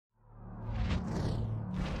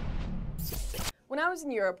When I was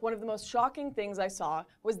in Europe, one of the most shocking things I saw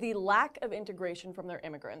was the lack of integration from their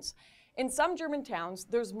immigrants. In some German towns,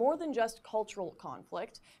 there's more than just cultural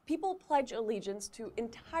conflict. People pledge allegiance to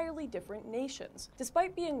entirely different nations.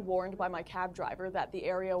 Despite being warned by my cab driver that the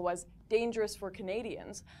area was dangerous for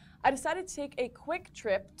Canadians, I decided to take a quick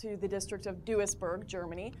trip to the district of Duisburg,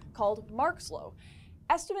 Germany, called Marxloh.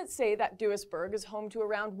 Estimates say that Duisburg is home to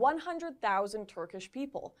around 100,000 Turkish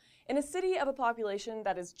people. In a city of a population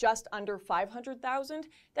that is just under 500,000,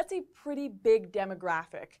 that's a pretty big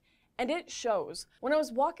demographic. And it shows. When I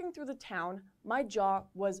was walking through the town, my jaw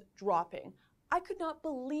was dropping. I could not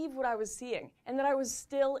believe what I was seeing, and that I was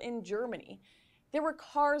still in Germany. There were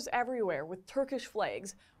cars everywhere with Turkish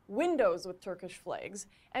flags, windows with Turkish flags,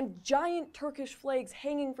 and giant Turkish flags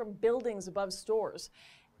hanging from buildings above stores.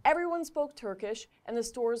 Everyone spoke Turkish, and the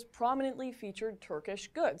stores prominently featured Turkish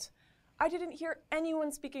goods. I didn't hear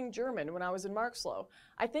anyone speaking German when I was in Marxloh.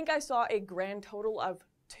 I think I saw a grand total of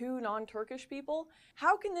 2 non-Turkish people.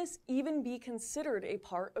 How can this even be considered a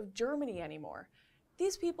part of Germany anymore?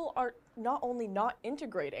 These people are not only not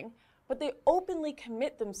integrating, but they openly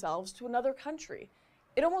commit themselves to another country.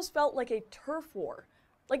 It almost felt like a turf war.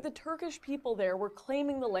 Like the Turkish people there were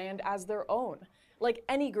claiming the land as their own, like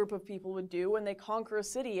any group of people would do when they conquer a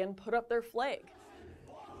city and put up their flag.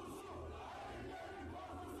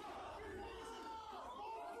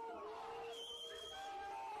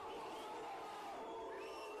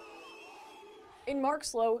 In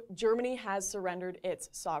Marxloh, Germany has surrendered its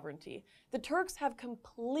sovereignty. The Turks have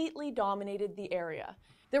completely dominated the area.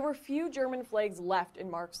 There were few German flags left in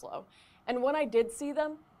Marxloh, and when I did see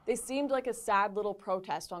them, they seemed like a sad little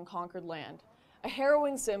protest on conquered land, a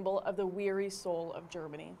harrowing symbol of the weary soul of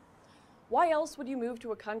Germany. Why else would you move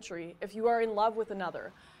to a country if you are in love with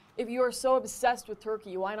another? If you are so obsessed with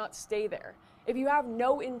Turkey, why not stay there? If you have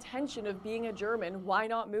no intention of being a German, why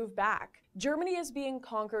not move back? Germany is being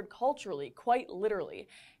conquered culturally, quite literally.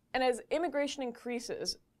 And as immigration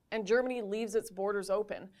increases and Germany leaves its borders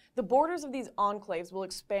open, the borders of these enclaves will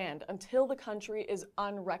expand until the country is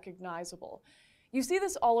unrecognizable. You see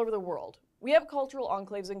this all over the world. We have cultural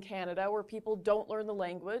enclaves in Canada where people don't learn the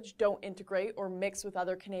language, don't integrate or mix with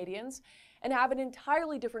other Canadians, and have an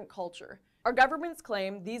entirely different culture. Our governments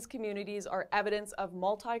claim these communities are evidence of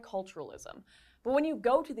multiculturalism. But when you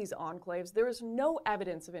go to these enclaves, there is no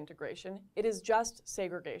evidence of integration. It is just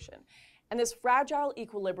segregation. And this fragile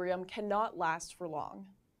equilibrium cannot last for long.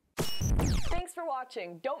 Thanks for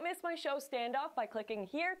watching. Don't miss my show Standoff by clicking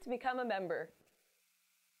here to become a member.